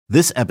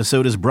This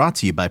episode is brought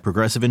to you by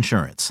Progressive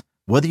Insurance.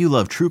 Whether you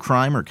love true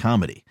crime or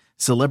comedy,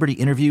 celebrity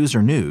interviews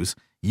or news,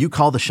 you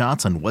call the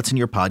shots on what's in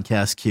your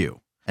podcast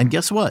queue. And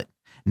guess what?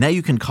 Now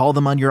you can call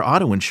them on your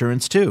auto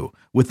insurance too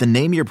with the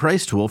Name Your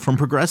Price tool from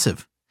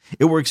Progressive.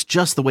 It works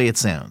just the way it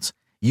sounds.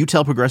 You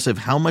tell Progressive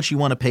how much you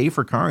want to pay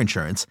for car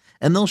insurance,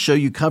 and they'll show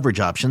you coverage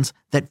options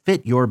that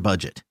fit your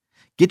budget.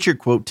 Get your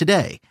quote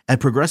today at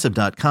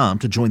Progressive.com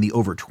to join the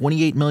over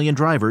 28 million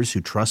drivers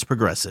who trust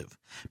Progressive.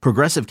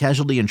 Progressive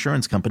Casualty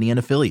Insurance Company and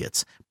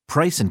Affiliates.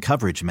 Price and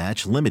coverage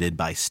match limited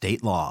by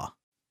state law.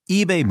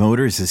 eBay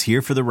Motors is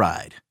here for the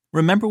ride.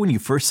 Remember when you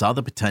first saw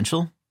the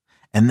potential?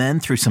 And then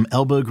through some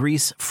elbow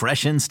grease,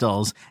 fresh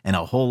installs, and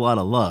a whole lot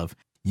of love,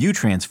 you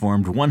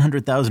transformed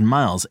 100,000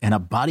 miles and a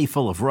body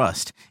full of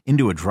rust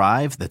into a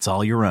drive that's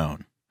all your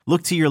own.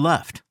 Look to your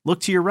left.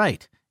 Look to your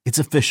right. It's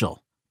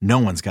official. No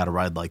one's got a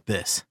ride like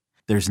this.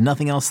 There's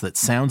nothing else that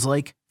sounds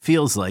like,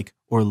 feels like,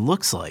 or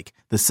looks like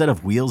the set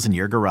of wheels in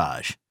your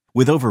garage.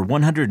 With over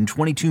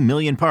 122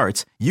 million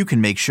parts, you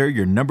can make sure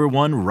your number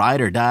one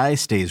ride or die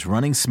stays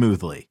running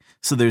smoothly.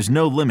 So there's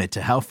no limit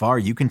to how far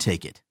you can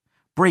take it.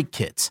 Brake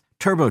kits,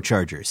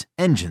 turbochargers,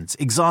 engines,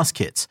 exhaust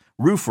kits,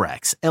 roof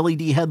racks,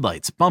 LED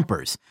headlights,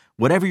 bumpers,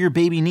 whatever your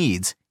baby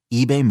needs,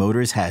 eBay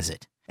Motors has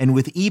it. And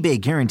with eBay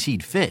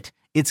Guaranteed Fit,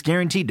 it's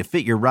guaranteed to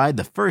fit your ride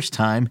the first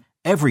time,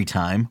 every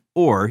time,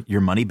 or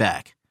your money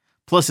back.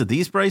 Plus, at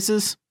these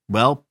prices,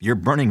 well, you're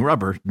burning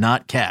rubber,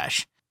 not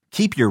cash.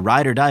 Keep your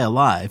ride or die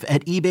alive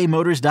at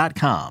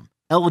ebaymotors.com.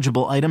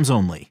 Eligible items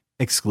only.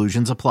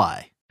 Exclusions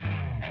apply.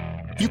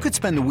 You could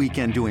spend the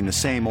weekend doing the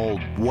same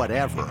old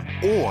whatever,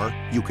 or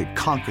you could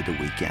conquer the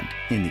weekend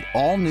in the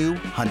all-new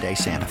Hyundai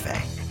Santa Fe.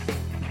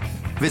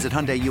 Visit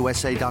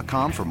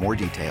HyundaiUSA.com for more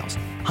details.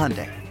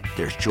 Hyundai,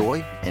 there's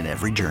joy in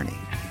every journey.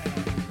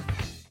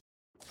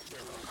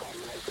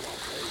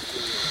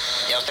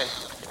 Houston,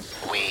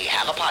 we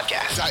have a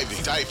podcast.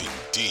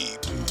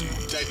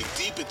 Diving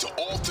deep into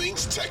all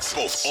things Texans,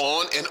 both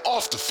on and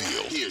off the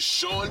field. Here's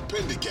Sean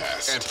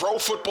Pendergast and Pro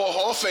Football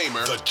Hall of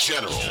Famer, the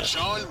General,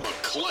 John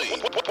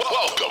McClain.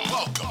 Welcome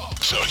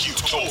to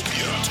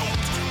Utopia.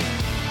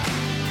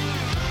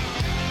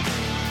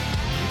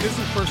 This is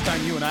the first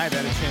time you and I have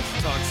had a chance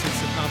to talk since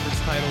the conference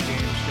title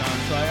games, John.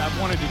 So I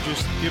wanted to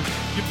just give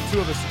the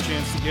two of us a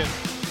chance to get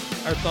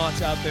our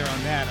thoughts out there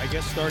on that. I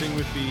guess starting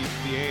with the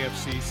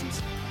AFC,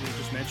 since we were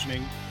just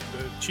mentioning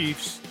the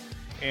Chiefs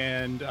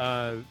and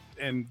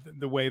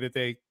the way that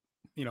they,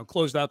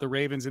 closed out the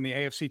Ravens in the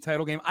AFC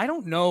title game. I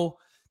don't know,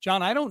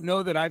 John, I don't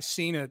know that I've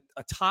seen a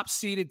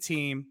top-seeded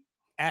team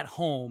at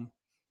home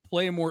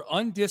play a more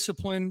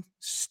undisciplined,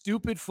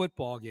 stupid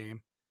football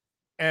game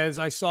as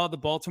I saw the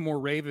Baltimore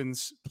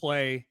Ravens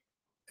play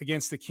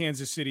against the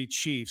Kansas City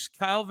Chiefs.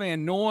 Kyle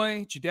Van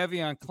Noy,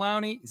 Jadeveon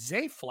Clowney,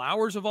 Zay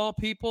Flowers of all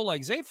people.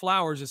 Like, Zay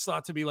Flowers is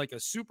thought to be like a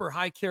super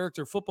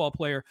high-character football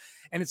player,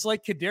 and it's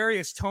like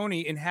Kadarius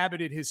Toney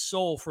inhabited his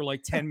soul for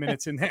like 10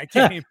 minutes in that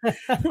game.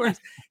 Where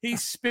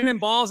he's spinning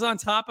balls on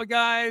top of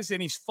guys,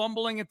 and he's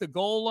fumbling at the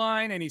goal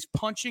line, and he's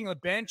punching a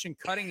bench and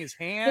cutting his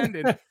hand.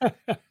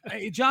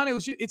 And John,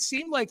 it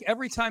seemed like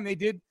every time they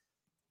did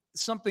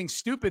something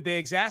stupid, they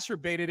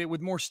exacerbated it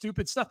with more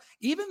stupid stuff.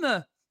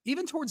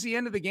 Even towards the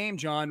end of the game,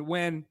 John,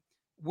 when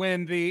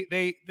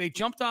they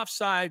jumped off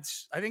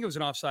sides, I think it was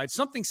an offside,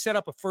 something set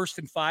up a 1st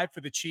and 5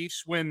 for the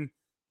Chiefs when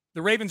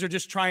the Ravens are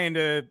just trying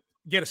to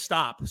get a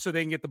stop so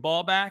they can get the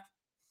ball back.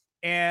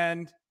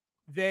 And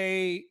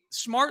they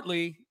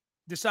smartly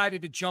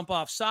decided to jump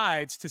off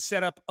sides to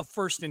set up a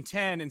 1st and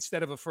 10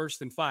 instead of a 1st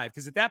and 5.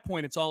 Because at that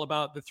point, it's all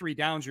about the 3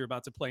 downs you're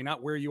about to play,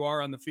 not where you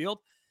are on the field.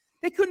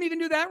 They couldn't even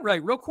do that right.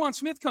 Roquan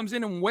Smith comes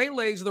in and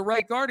waylays the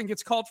right guard and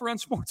gets called for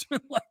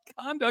unsportsmanlike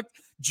conduct.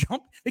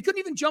 They couldn't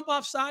even jump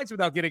off sides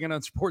without getting an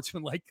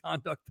unsportsmanlike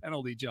conduct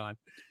penalty, John.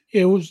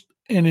 It was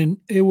an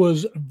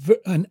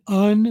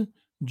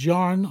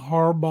un-John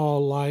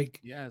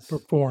Harbaugh-like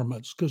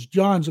performance, because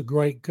John's a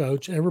great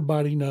coach.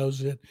 Everybody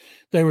knows it.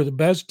 They were the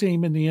best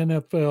team in the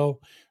NFL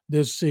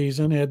this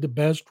season, had the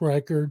best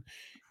record.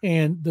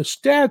 And the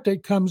stat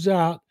that comes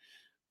out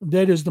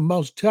that is the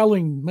most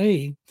telling to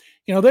me,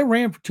 they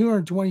ran for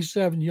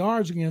 227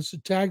 yards against the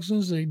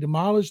Texans. They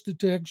demolished the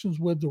Texans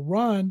with the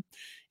run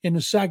in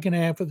the second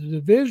half of the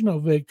divisional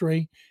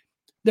victory.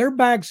 Their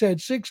backs had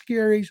 6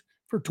 carries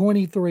for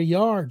 23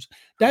 yards.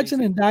 That's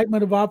an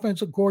indictment of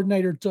offensive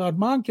coordinator Todd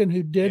Monken,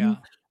 who didn't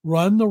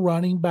run the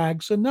running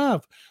backs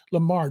enough.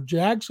 Lamar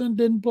Jackson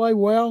didn't play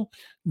well,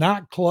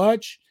 not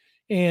clutch.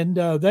 And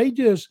they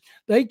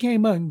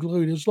came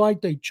unglued. It's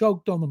like they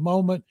choked on the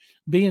moment,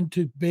 being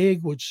too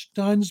big, which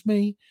stuns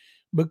me,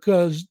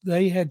 because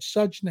they had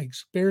such an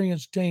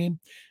experienced team,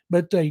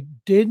 but they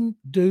didn't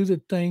do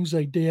the things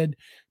they did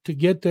to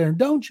get there. And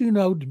don't you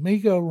know,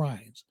 D'Amico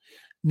Ryans,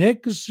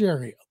 Nick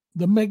Caserio,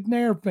 the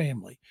McNair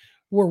family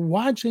were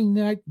watching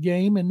that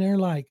game, and they're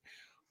like,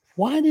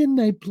 why didn't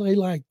they play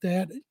like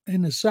that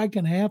in the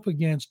second half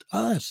against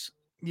us?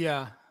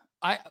 Yeah,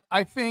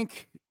 I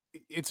think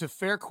it's a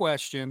fair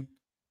question.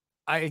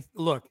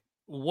 Look,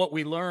 what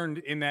we learned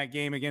in that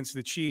game against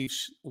the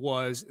Chiefs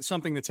was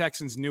something the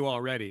Texans knew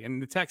already.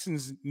 And the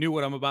Texans knew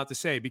what I'm about to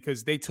say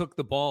because they took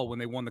the ball when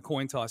they won the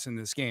coin toss in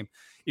this game.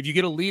 If you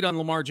get a lead on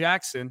Lamar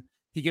Jackson,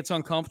 he gets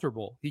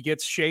uncomfortable. He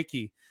gets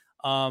shaky.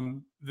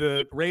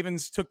 The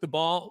Ravens took the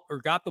ball or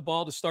got the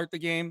ball to start the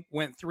game,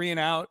 went 3 and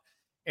out,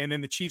 and then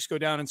the Chiefs go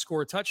down and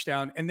score a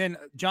touchdown. And then,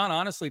 John,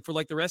 honestly, for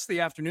like the rest of the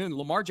afternoon,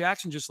 Lamar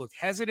Jackson just looked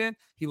hesitant.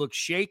 He looked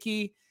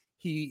shaky.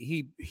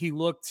 He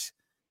looked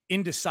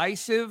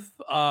indecisive.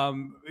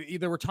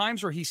 There were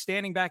times where he's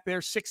standing back there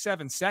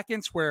 6-7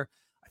 seconds where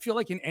I feel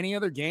like in any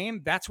other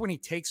game, that's when he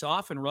takes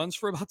off and runs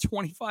for about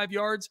 25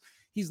 yards.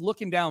 He's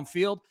looking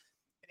downfield.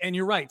 And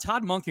you're right.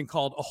 Todd Monken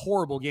called a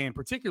horrible game,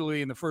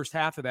 particularly in the first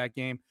half of that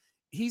game.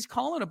 He's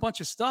calling a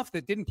bunch of stuff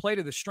that didn't play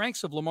to the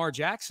strengths of Lamar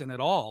Jackson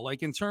at all.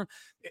 Like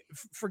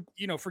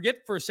forget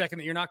for a second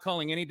that you're not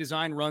calling any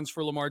design runs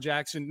for Lamar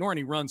Jackson, nor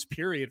any runs,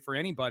 period, for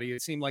anybody.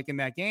 It seemed like in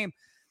that game,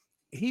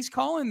 he's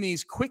calling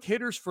these quick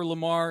hitters for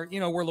Lamar,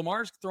 where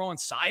Lamar's throwing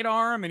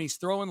sidearm and he's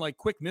throwing like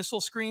quick missile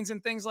screens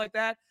and things like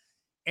that.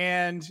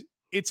 And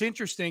it's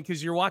interesting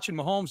because you're watching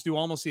Mahomes do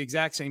almost the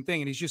exact same thing.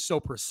 And he's just so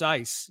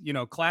precise,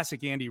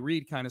 classic Andy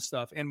Reid kind of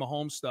stuff and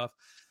Mahomes stuff.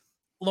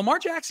 Lamar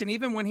Jackson,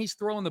 even when he's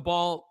throwing the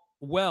ball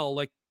well,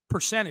 like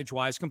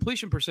percentage-wise,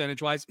 completion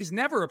percentage-wise, is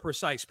never a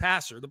precise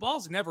passer. The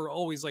ball's never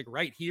always like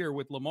right here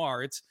with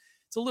Lamar. It's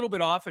a little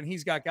bit off, and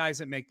he's got guys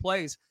that make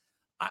plays.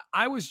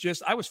 I was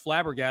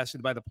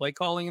flabbergasted by the play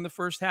calling in the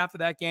first half of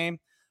that game.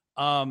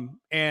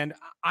 And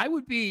I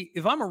would be,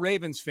 if I'm a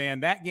Ravens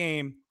fan, that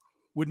game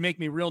would make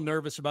me real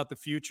nervous about the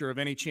future of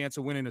any chance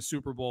of winning a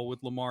Super Bowl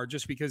with Lamar,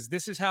 just because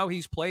this is how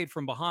he's played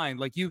from behind.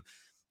 Like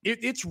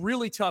it's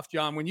really tough,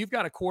 John, when you've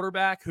got a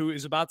quarterback who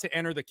is about to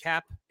enter the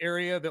cap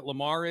area that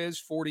Lamar is,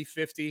 40,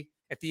 50,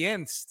 at the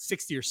end,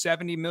 60 or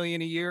 70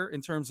 million a year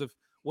in terms of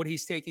what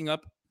he's taking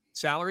up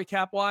salary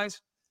cap wise,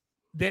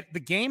 that the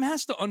game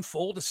has to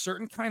unfold a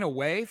certain kind of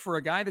way for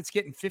a guy that's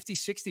getting 50,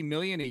 60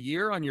 million a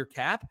year on your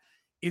cap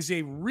is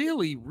a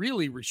really,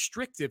 really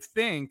restrictive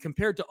thing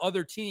compared to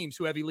other teams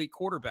who have elite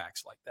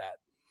quarterbacks like that.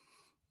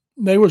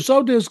 They were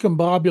so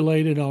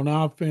discombobulated on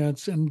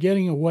offense and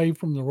getting away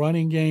from the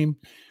running game,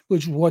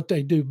 which is what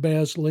they do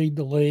best, lead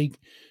the league,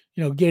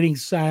 getting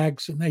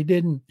sacks. And they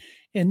didn't,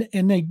 and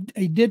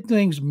they did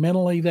things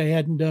mentally they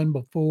hadn't done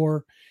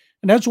before.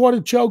 And that's what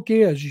a choke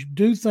is. You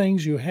do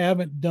things you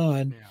haven't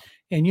done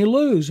and you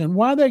lose. And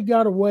why they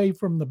got away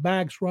from the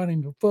backs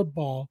running the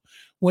football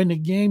when the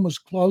game was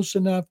close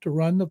enough to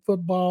run the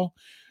football.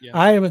 Yeah.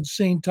 I haven't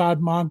seen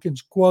Todd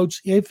Monken's quotes,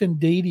 if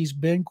indeed he's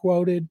been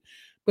quoted,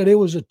 but it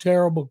was a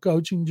terrible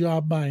coaching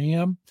job by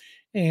him.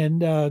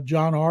 And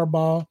John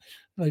Harbaugh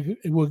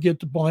will get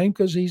the blame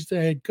because he's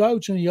the head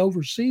coach and he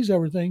oversees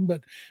everything.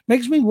 But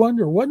makes me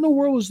wonder, what in the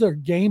world was their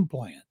game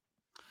plan?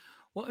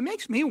 Well, it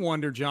makes me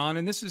wonder, John,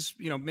 and this is,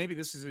 maybe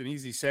this is an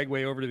easy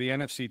segue over to the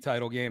NFC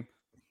title game.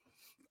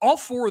 All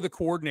 4 of the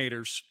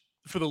coordinators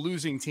for the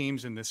losing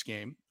teams in this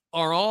game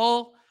are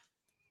all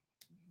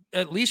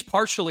at least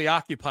partially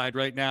occupied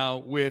right now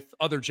with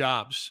other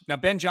jobs. Now,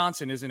 Ben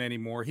Johnson isn't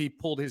anymore. He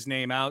pulled his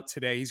name out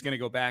today. He's going to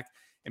go back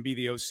and be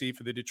the OC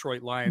for the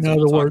Detroit Lions. In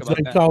other words,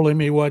 they told him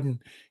he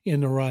wasn't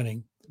in the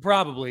running.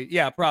 Probably.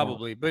 Yeah,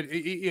 probably. But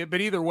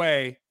either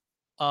way,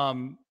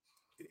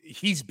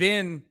 he's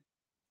been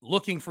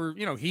looking for,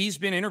 he's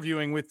been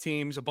interviewing with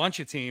teams, a bunch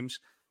of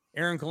teams.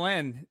 Aaron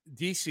Glenn,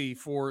 DC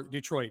for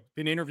Detroit,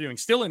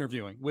 still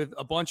interviewing with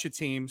a bunch of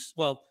teams.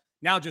 Well,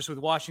 now just with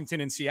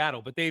Washington and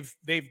Seattle, but they've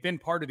been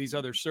part of these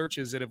other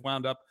searches that have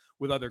wound up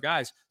with other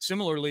guys.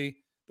 Similarly,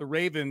 the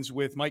Ravens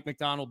with Mike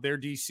McDonald, their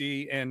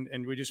DC,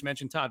 and we just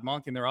mentioned Todd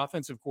Monken, their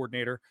offensive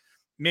coordinator,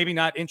 maybe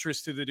not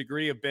interest to the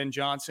degree of Ben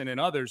Johnson and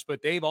others,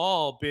 but they've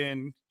all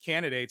been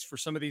candidates for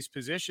some of these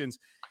positions.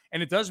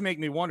 And it does make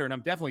me wonder, and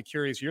I'm definitely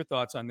curious your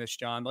thoughts on this,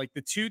 John, like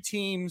the 2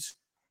 teams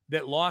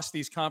that lost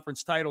these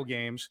conference title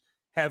games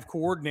have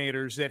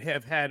coordinators that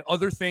have had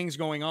other things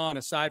going on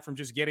aside from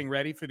just getting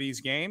ready for these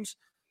games.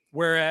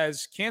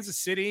 Whereas Kansas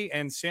City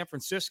and San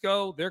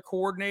Francisco, their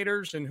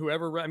coordinators and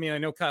whoever, I mean, I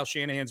know Kyle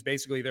Shanahan's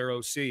basically their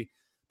OC,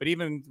 but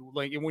even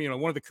like,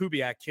 one of the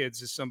Kubiak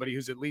kids is somebody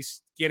who's at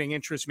least getting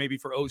interest maybe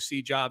for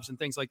OC jobs and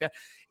things like that.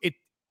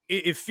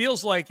 It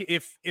feels like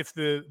if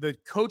the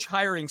coach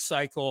hiring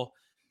cycle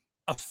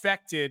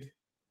affected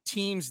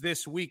teams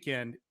this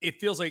weekend, it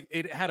feels like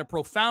it had a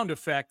profound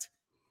effect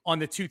on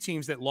the 2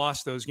 teams that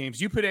lost those games.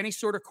 You put any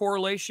sort of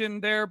correlation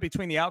there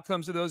between the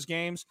outcomes of those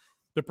games,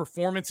 the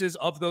performances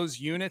of those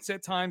units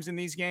at times in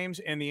these games,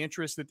 and the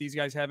interest that these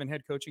guys have in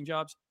head coaching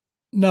jobs?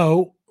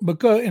 No,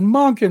 because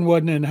Monken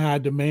wasn't in high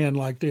demand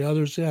like the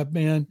others have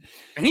been.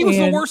 And he was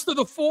the worst of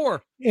the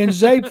 4. And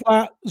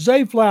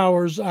Zay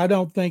Flowers, I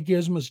don't think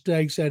his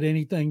mistakes had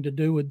anything to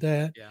do with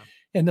that. Yeah.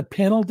 And the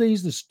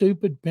penalties, the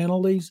stupid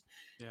penalties.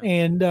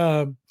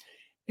 Yeah.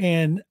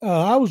 And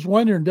I was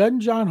wondering, doesn't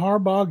John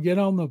Harbaugh get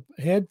on the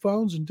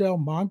headphones and tell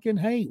Monken,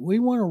 hey, we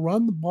want to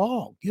run the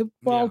ball, give the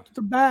ball to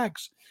the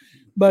backs?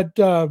 But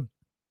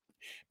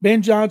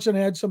Ben Johnson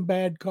had some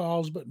bad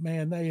calls, but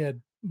man, they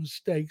had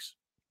mistakes,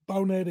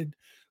 boneheaded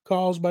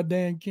calls by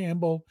Dan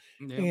Campbell.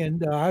 Yep.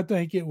 And I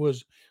think it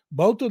was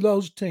both of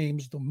those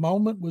teams. The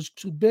moment was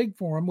too big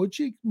for them, which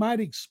you might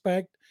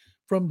expect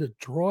from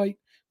Detroit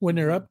when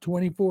they're up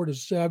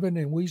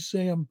 24-7 and we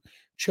see them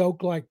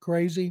choke like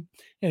crazy.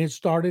 And it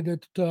started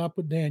at the top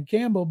with Dan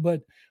Campbell,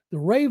 but the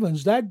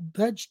Ravens, that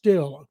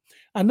still,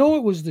 I know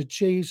it was the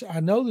Chiefs. I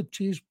know the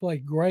Chiefs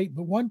played great,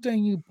 but one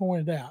thing you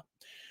pointed out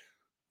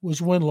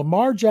was when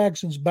Lamar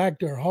Jackson's back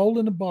there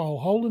holding the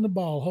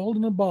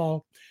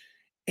ball,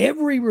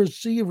 every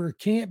receiver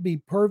can't be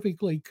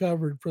perfectly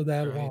covered for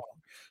that long.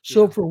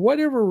 So for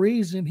whatever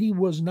reason, he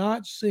was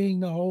not seeing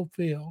the whole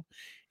field.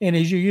 And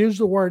as you use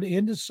the word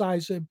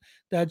indecisive,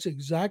 that's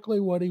exactly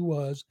what he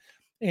was.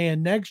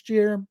 And next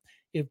year,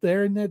 if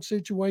they're in that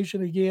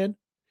situation again,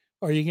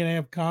 are you going to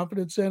have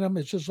confidence in them?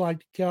 It's just like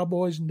the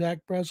Cowboys and Dak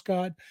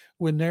Prescott.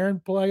 When they're in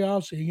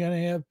playoffs, are you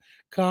going to have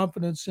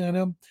confidence in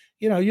them?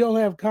 You'll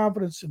have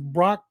confidence in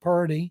Brock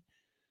Purdy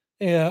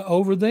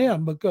over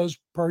them because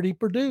Purdy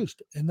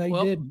produced and they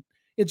didn't.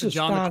 It's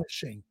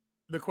astonishing.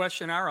 The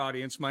question our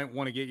audience might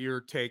want to get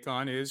your take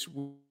on is,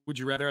 would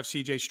you rather have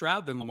C.J.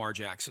 Stroud than Lamar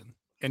Jackson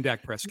and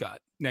Dak Prescott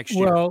next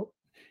year? Well,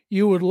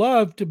 you would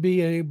love to be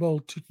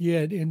able to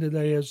get into the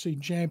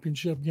AFC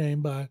Championship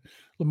game by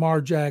Lamar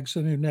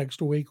Jackson, who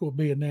next week will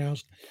be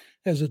announced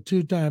as a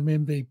two-time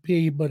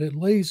MVP, but at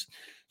least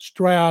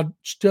Stroud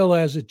still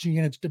has a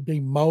chance to be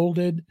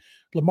molded.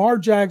 Lamar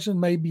Jackson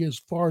may be as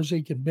far as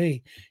he can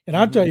be. And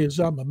I'll tell you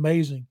something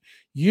amazing.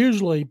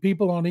 Usually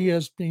people on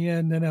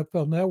ESPN,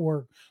 NFL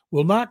Network,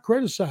 will not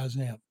criticize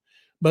him,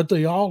 but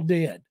they all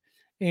did.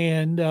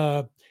 And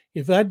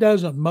if that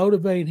doesn't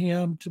motivate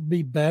him to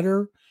be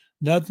better,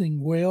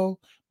 nothing will.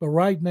 But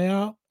right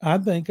now, I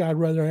think I'd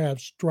rather have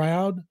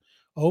Stroud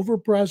over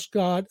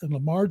Prescott and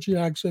Lamar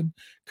Jackson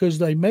because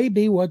they may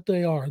be what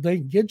they are. They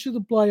can get you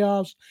the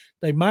playoffs.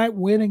 They might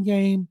win a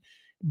game.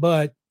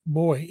 But,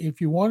 boy,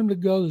 if you want them to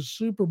go to the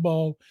Super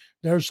Bowl,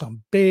 there's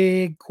some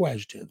big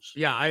questions.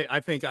 Yeah, I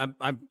think I'm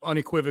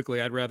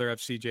unequivocally, I'd rather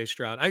have C.J.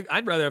 Stroud.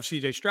 I'd rather have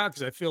C.J. Stroud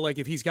because I feel like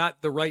if he's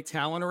got the right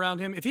talent around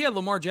him, if he had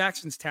Lamar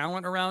Jackson's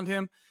talent around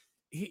him,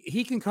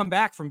 he can come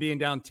back from being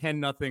down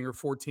 10-0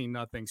 or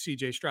 14-0,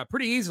 C.J. Stroud,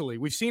 pretty easily.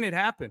 We've seen it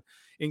happen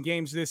in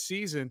games this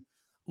season.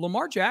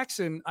 Lamar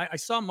Jackson, I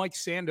saw Mike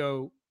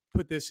Sando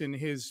put this in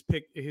his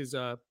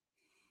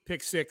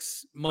Pick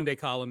Six Monday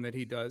column that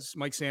he does,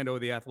 Mike Sando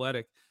of The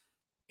Athletic.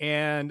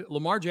 And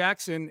Lamar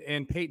Jackson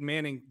and Peyton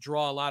Manning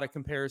draw a lot of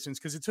comparisons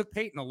because it took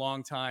Peyton a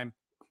long time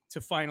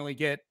to finally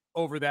get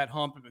over that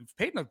hump.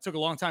 Peyton took a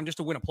long time just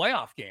to win a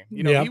playoff game.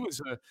 He was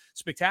a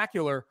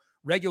spectacular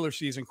regular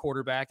season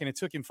quarterback, and it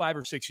took him 5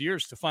 or 6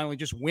 years to finally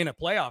just win a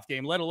playoff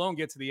game, let alone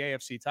get to the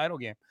AFC title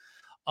game.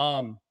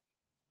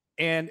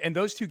 And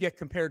those two get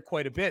compared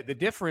quite a bit. The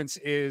difference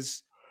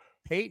is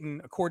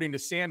Peyton, according to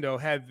Sando,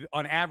 had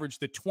on average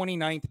the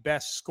 29th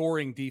best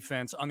scoring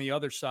defense on the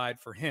other side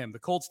for him. The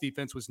Colts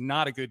defense was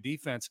not a good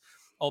defense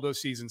all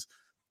those seasons.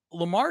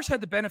 Lamar's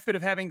had the benefit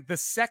of having the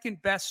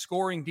second best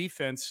scoring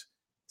defense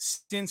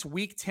since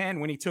week 10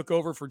 when he took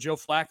over for Joe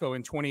Flacco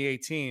in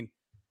 2018.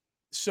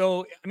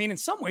 So, I mean, in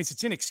some ways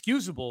it's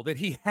inexcusable that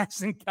he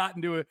hasn't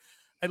gotten to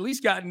at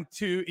least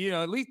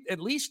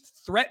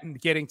threatened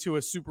getting to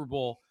a Super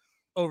Bowl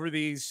over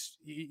these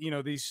 5+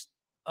 years.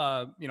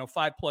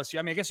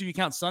 I mean, I guess if you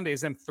count Sunday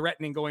as them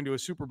threatening going to a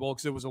Super Bowl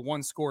because it was a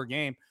 1-score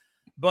game,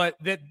 but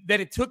that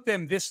it took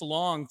them this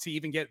long to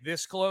even get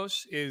this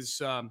close is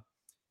kind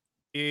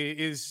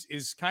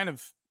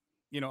of,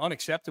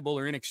 unacceptable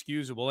or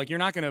inexcusable. Like, you're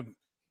not going to,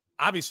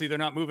 obviously they're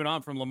not moving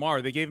on from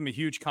Lamar. They gave him a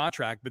huge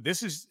contract, but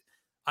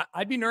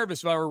I'd be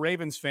nervous if I were a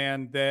Ravens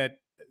fan that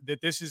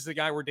this is the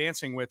guy we're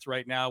dancing with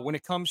right now when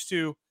it comes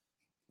to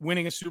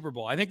winning a Super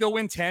Bowl. I think they'll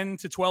win 10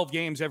 to 12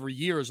 games every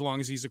year as long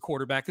as he's a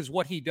quarterback, because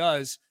what he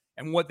does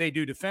and what they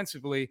do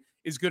defensively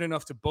is good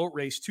enough to boat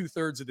race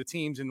 2/3 of the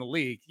teams in the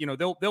league.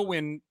 They'll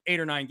win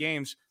 8 or 9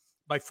 games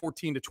by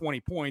 14 to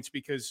 20 points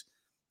because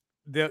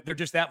they're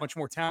just that much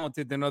more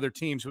talented than other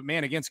teams. But,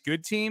 man, against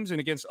good teams and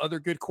against other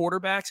good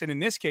quarterbacks, and in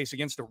this case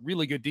against a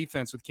really good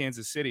defense with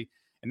Kansas City.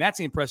 And that's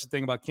the impressive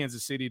thing about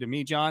Kansas City to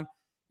me, John,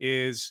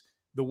 is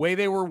the way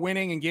they were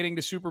winning and getting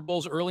to Super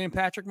Bowls early in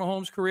Patrick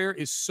Mahomes' career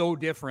is so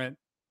different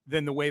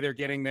than the way they're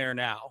getting there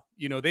now.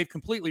 They've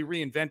completely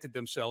reinvented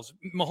themselves.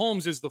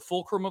 Mahomes is the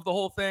fulcrum of the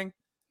whole thing,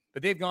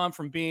 but they've gone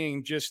from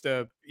being just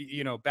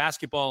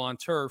basketball on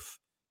turf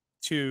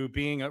to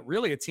being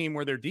really a team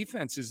where their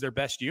defense is their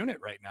best unit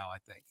right now, I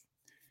think.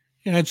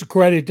 And it's a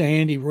credit to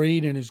Andy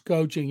Reid and his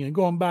coaching. And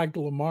going back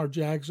to Lamar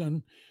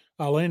Jackson,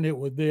 I'll end it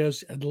with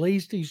this. At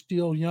least he's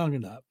still young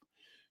enough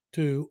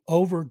to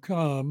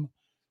overcome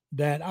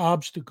that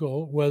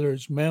obstacle, whether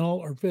it's mental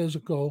or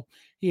physical.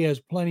 He has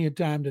plenty of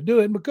time to do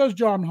it. And because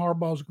John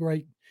Harbaugh's a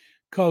great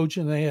coach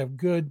and they have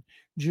good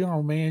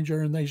general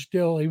manager, and they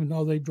still, even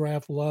though they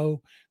draft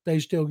low, they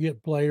still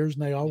get players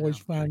and they always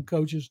find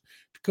coaches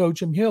to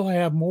coach him. He'll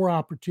have more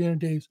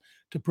opportunities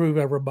to prove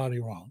everybody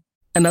wrong.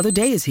 Another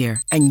day is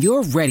here and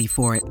you're ready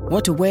for it.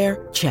 What to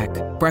wear? Check.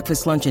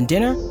 Breakfast, lunch, and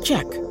dinner?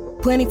 Check.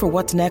 Planning for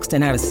what's next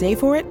and how to save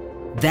for it?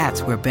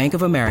 That's where Bank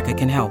of America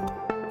can help.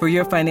 For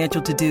your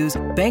financial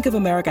to-dos, Bank of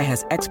America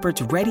has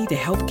experts ready to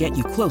help get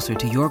you closer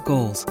to your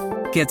goals.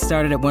 Get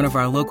started at one of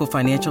our local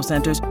financial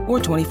centers or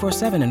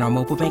 24/7 in our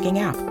mobile banking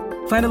app.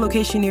 Find a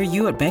location near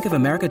you at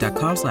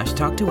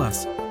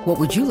bankofamerica.com/talktous. What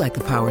would you like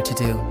the power to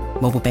do?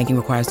 Mobile banking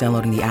requires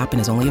downloading the app and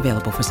is only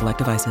available for select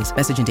devices.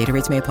 Message and data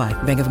rates may apply.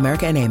 Bank of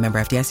America NA, member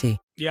FDIC.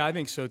 Yeah, I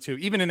think so too.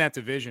 Even in that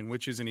division,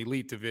 which is an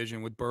elite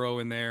division with Burrow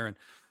in there, and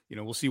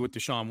we'll see what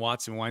Deshaun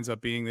Watson winds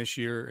up being this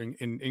year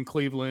in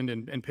Cleveland,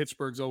 and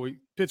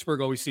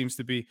Pittsburgh always seems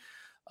to be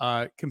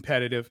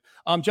competitive.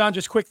 John,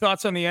 just quick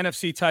thoughts on the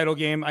NFC title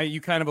game. You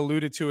kind of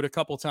alluded to it a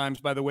couple times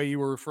by the way you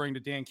were referring to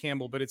Dan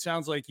Campbell, but it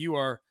sounds like you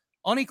are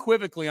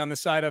unequivocally on the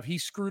side of he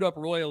screwed up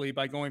royally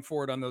by going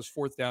forward on those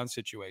fourth down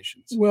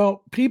situations.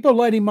 Well, people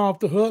let him off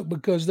the hook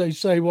because they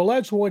say, well,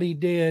 that's what he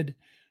did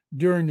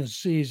during the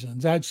season.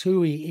 That's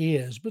who he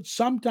is. But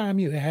sometimes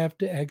you have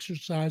to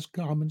exercise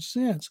common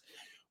sense.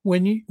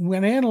 When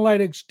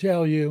analytics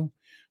tell you,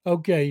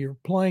 okay, you're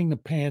playing the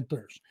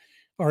Panthers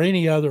or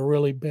any other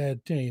really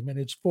bad team, and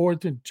it's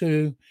 4th and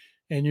 2,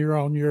 and you're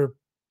on your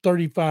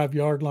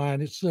 35-yard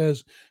line, it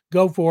says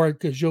go for it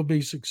because you'll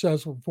be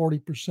successful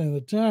 40% of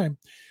the time.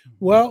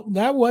 Well,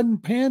 that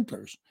wasn't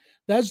Panthers.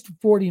 That's the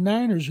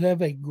 49ers who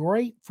have a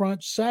great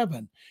front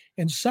seven.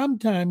 And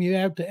sometimes you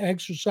have to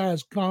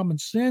exercise common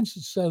sense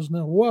that says,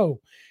 no,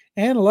 whoa,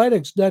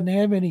 analytics doesn't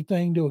have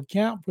anything to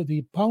account for the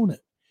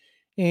opponent.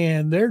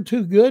 And they're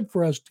too good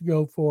for us to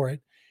go for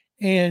it.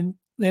 And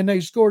then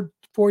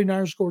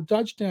 49ers scored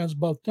touchdowns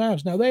both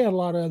times. Now, they had a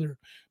lot of other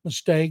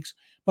mistakes.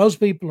 Most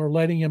people are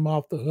letting him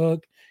off the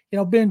hook.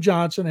 Ben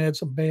Johnson had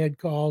some bad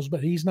calls,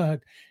 but he's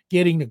not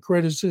getting the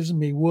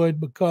criticism he would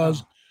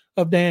because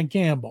of Dan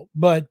Campbell.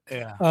 But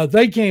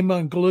they came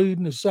unglued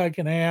in the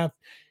second half.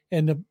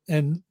 And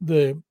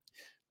the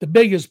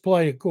biggest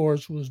play, of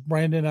course, was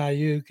Brandon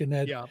Ayuk and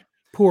that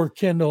poor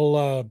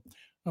Kendall,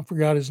 I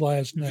forgot his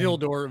last name.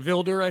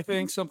 Vilder, I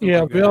think, something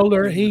like that.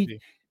 Vilder.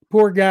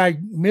 Poor guy,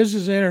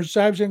 misses the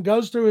interception,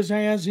 goes through his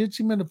hands, hits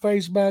him in the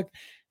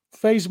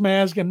face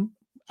mask, and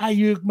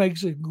Ayuk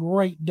makes a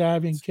great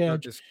diving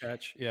catch.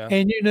 Yeah.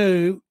 And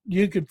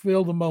you could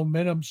feel the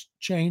momentum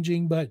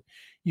changing, but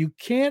you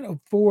can't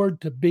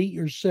afford to beat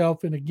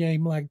yourself in a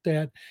game like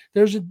that.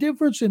 There's a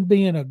difference in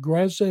being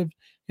aggressive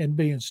and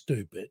being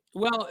stupid.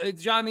 Well,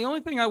 John, the only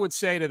thing I would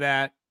say to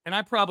that, and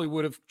I probably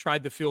would have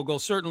tried the field goal.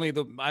 Certainly,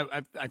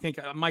 I think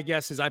my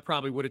guess is I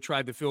probably would have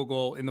tried the field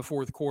goal in the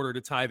fourth quarter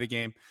to tie the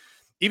game.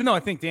 Even though I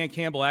think Dan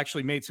Campbell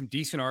actually made some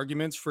decent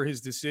arguments for his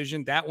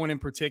decision, that one in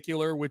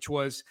particular, which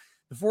was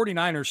the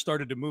 49ers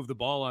started to move the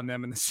ball on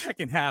them in the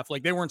second half.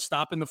 Like they weren't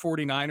stopping the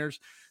 49ers.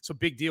 So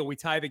big deal. We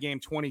tie the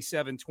game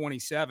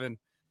 27-27.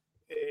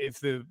 If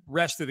the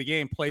rest of the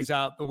game plays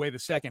out the way the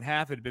second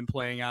half had been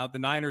playing out, the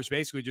Niners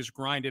basically just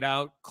grind it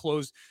out,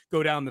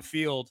 go down the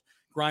field,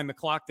 grind the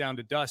clock down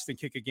to dust and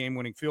kick a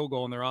game-winning field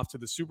goal, and they're off to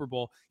the Super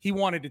Bowl. He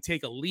wanted to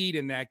take a lead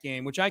in that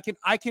game, which I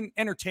can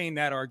entertain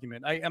that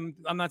argument. I'm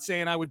not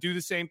saying I would do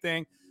the same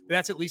thing, but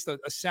that's at least a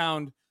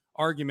sound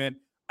argument.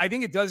 I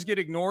think it does get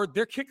ignored.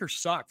 Their kicker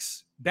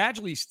sucks.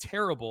 Badgley's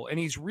terrible, and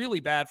he's really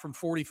bad from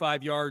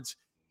 45 yards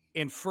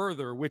and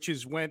further, which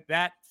is when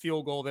that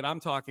field goal that I'm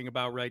talking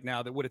about right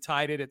now that would have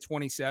tied it at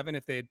 27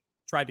 if they had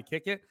tried to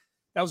kick it.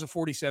 That was a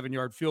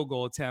 47-yard field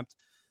goal attempt.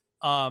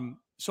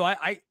 So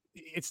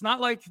it's not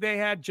like they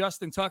had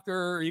Justin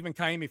Tucker or even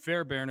Kaimi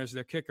Fairbairn as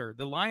their kicker.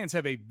 The Lions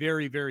have a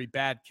very, very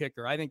bad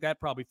kicker. I think that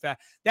probably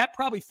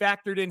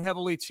factored in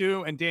heavily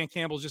too. And Dan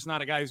Campbell's just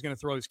not a guy who's going to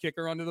throw his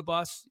kicker under the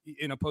bus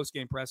in a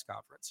post-game press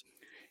conference.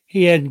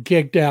 He hadn't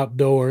kicked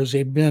outdoors.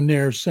 He'd been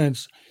there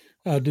since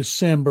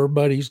December,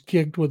 but he's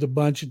kicked with a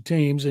bunch of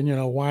teams. And,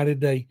 why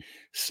did they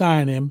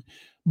sign him?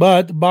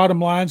 But the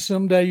bottom line,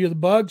 someday you're the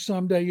bug,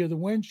 someday you're the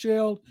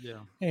windshield. Yeah.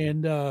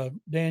 And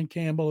Dan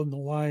Campbell and the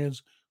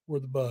Lions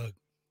were the bug.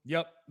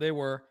 Yep, they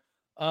were.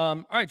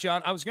 All right,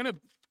 John, I was going to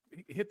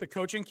hit the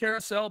coaching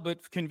carousel,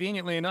 but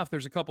conveniently enough,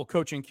 there's a couple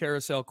coaching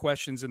carousel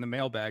questions in the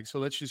mailbag. So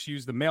let's just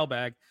use the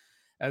mailbag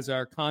as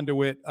our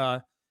conduit.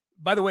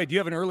 By the way, do you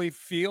have an early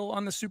feel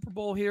on the Super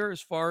Bowl here?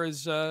 As far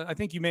as I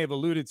think you may have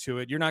alluded to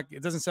it.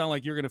 It doesn't sound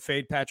like you're going to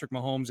fade Patrick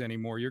Mahomes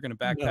anymore. You're going to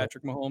back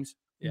Patrick Mahomes.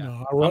 Yeah,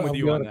 no, I'm with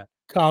you on that.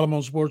 Column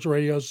on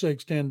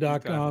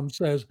sportsradio610.com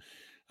says,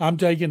 I'm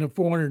taking a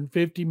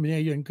 $450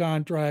 million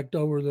contract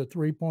over the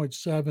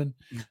 $3.7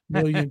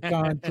 million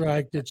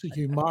contract. It's a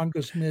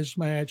humongous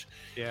mismatch.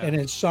 Yeah. And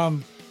it's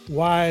some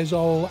wise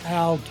old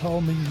Al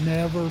told me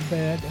never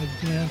bet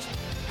against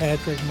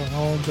Patrick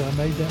Mahomes. I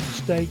made that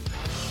mistake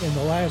in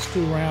the last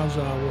two rounds,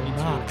 and I will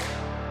not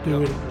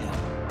do it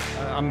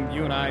again.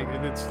 You and I,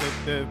 it's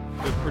the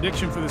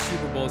prediction for the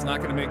Super Bowl is not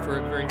going to make for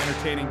a very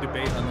entertaining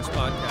debate on this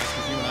podcast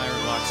because you and I are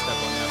in lockstep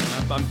on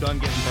that. I'm done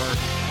getting burned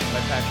by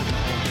Patrick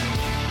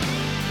Mahomes.